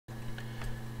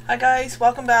Hi guys,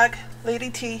 welcome back. Lady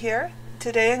T here.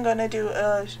 Today I'm going to do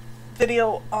a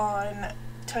video on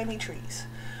tiny trees.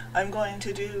 I'm going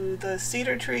to do the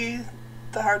cedar tree,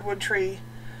 the hardwood tree,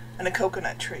 and a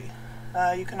coconut tree.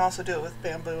 You can also do it with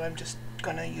bamboo. I'm just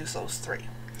going to use those three.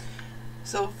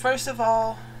 So first of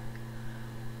all,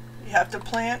 you have to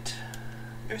plant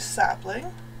your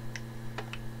sapling.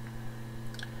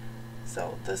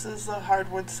 So this is the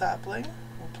hardwood sapling.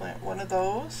 We'll plant one of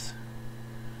those.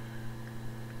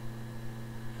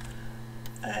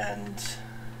 And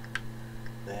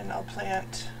then I'll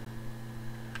plant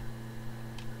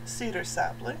cedar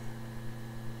sapling.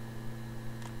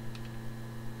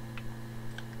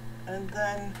 And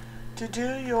then to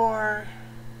do your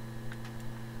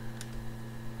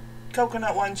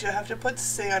coconut ones, you have to put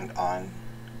sand on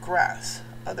grass,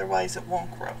 otherwise it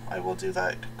won't grow. I will do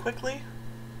that quickly.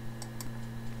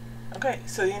 Okay,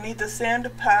 so you need the sand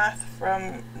path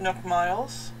from Nook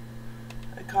Miles.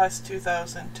 It costs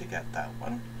 2,000 to get that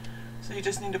one. So you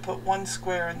just need to put one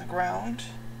square in the ground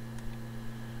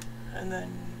and then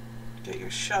get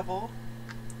your shovel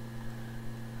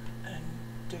and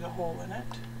dig a hole in it,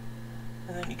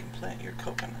 and then you can plant your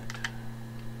coconut.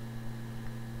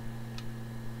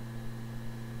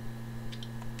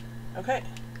 Okay,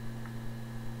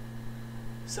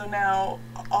 so now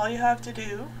all you have to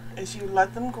do is you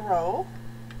let them grow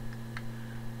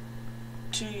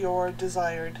to your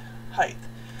desired height.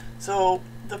 So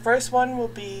the first one will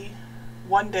be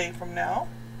 1 day from now,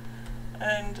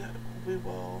 and we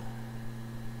will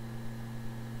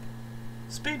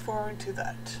speed forward to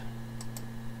that.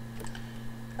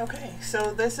 Okay,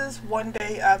 so this is 1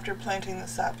 day after planting the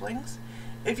saplings.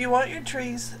 If you want your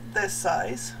trees this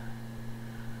size,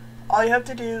 all you have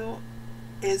to do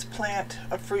is plant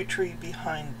a fruit tree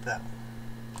behind them.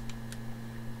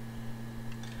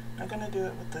 I'm going to do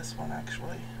it with this one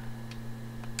actually.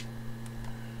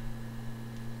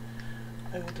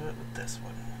 I will do it with this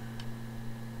one.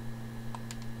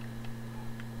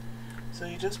 So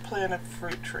you just plant a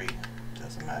fruit tree,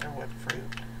 doesn't matter what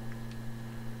fruit.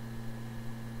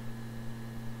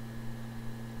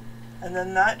 And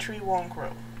then that tree won't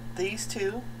grow. These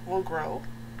two will grow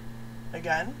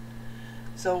again.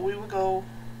 So we will go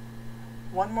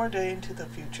one more day into the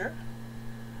future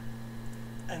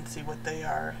and see what they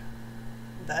are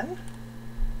then.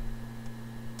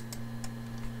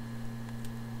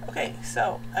 Okay,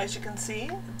 so as you can see,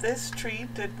 this tree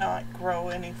did not grow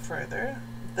any further.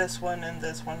 This one and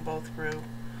this one both grew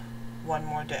one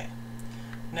more day.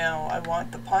 Now I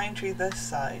want the pine tree this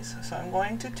size, so I'm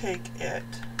going to take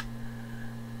it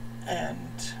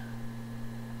and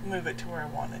move it to where I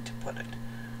wanted to put it.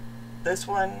 This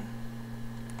one,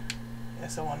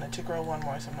 yes, I wanted to grow one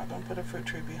more, so I'm not going to put a fruit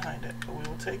tree behind it, but we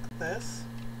will take this.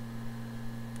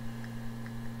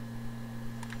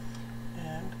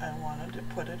 And I wanted to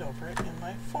put it over in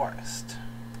my forest.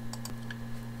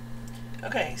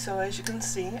 Okay, so as you can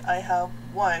see, I have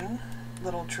one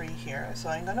little tree here, so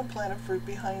I'm going to plant a fruit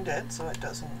behind it so it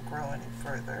doesn't grow any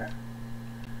further.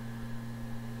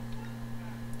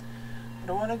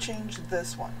 But I want to change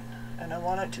this one, and I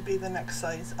want it to be the next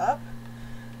size up,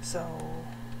 so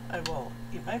I will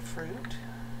eat my fruit.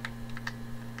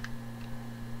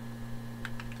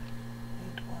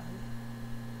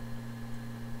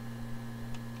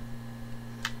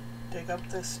 Dig up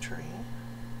this tree,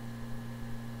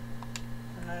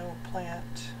 and I will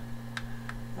plant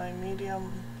my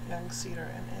medium young cedar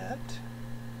in it.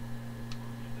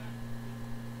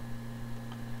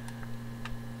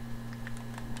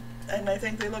 And I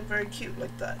think they look very cute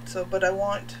like that. So, but I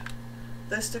want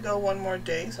this to go one more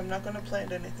day, so I'm not going to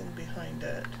plant anything behind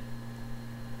it.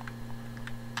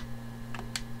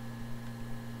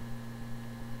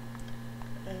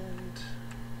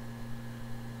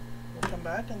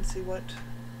 Back and see what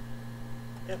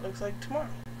it looks like tomorrow.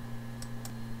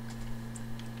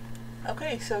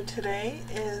 Okay, so today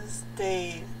is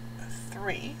day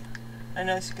 3, and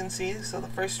as you can see, so the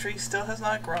first tree still has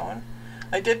not grown.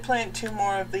 I did plant 2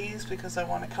 more of these because I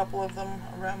want a couple of them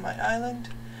around my island,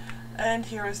 and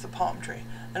here is the palm tree,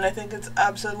 and I think it's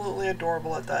absolutely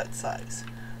adorable at that size.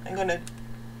 I'm going to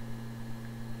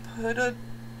put a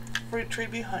fruit tree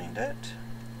behind it.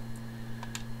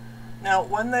 Now,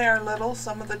 when they are little,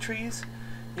 some of the trees,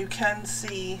 you can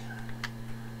see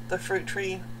the fruit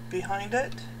tree behind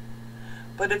it.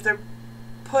 But if they're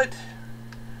put,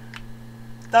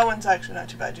 that one's actually not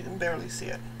too bad. You can barely see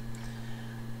it,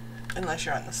 unless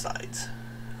you're on the sides.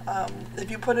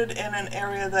 If you put it in an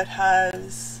area that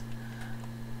has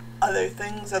other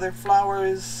things, other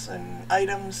flowers and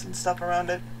items and stuff around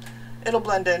it, it'll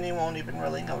blend in, you won't even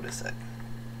really notice it.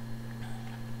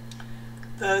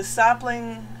 The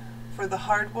sapling for the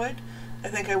hardwood, I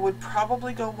think I would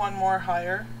probably go one more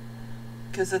higher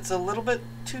because it's a little bit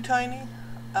too tiny.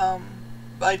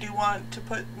 I do want to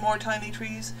put more tiny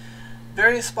trees,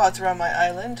 various spots around my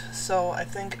island, so I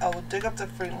think I will dig up the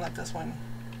fruit and let this one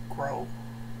grow.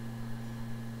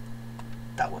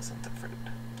 That wasn't the fruit.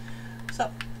 So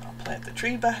I'll plant the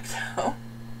tree back down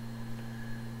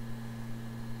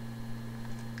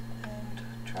and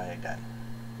try again.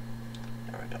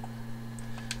 There we go.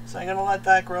 So I'm going to let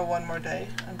that grow one more day.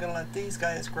 I'm going to let these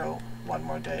guys grow one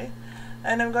more day.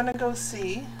 And I'm going to go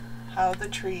see how the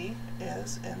tree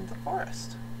is in the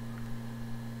forest.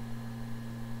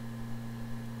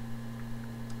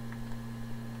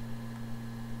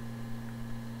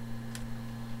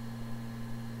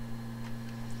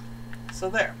 So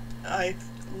there. I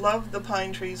love the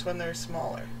pine trees when they're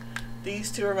smaller.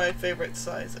 These two are my favorite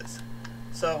sizes.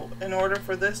 So in order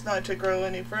for this not to grow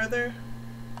any further,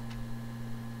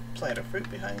 plant a fruit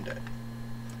behind it.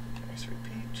 Nursery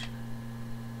peach.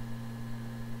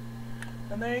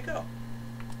 And there you go.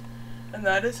 And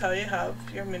that is how you have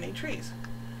your mini trees.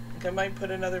 I think I might put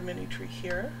another mini tree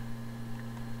here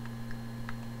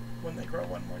when they grow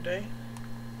one more day.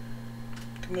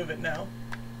 I can move it now.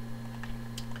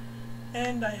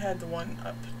 And I had the one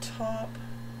up top,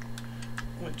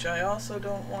 which I also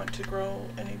don't want to grow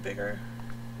any bigger.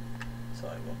 So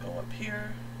I will go up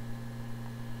here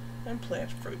and plant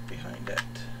fruit behind it.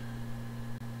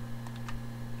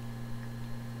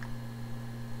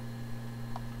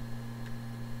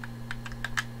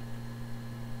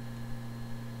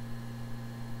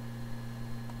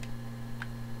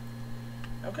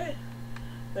 Okay,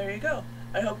 there you go.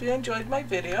 I hope you enjoyed my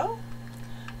video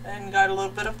and got a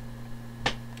little bit of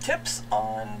tips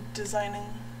on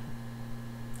designing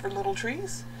for little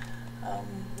trees.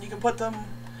 You can put them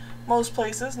most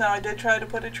places. Now I did try to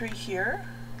put a tree here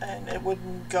and it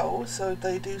wouldn't go, so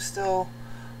they do still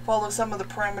follow some of the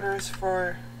parameters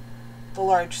for the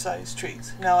large size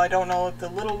trees. Now I don't know if the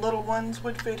little ones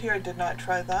would fit here. I did not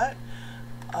try that.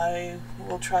 I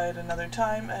will try it another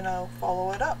time and I'll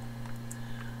follow it up.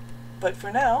 But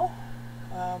for now,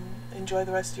 enjoy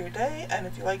the rest of your day, and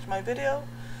if you liked my video,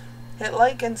 hit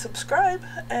like and subscribe,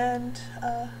 and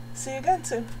see you again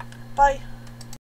soon. Bye!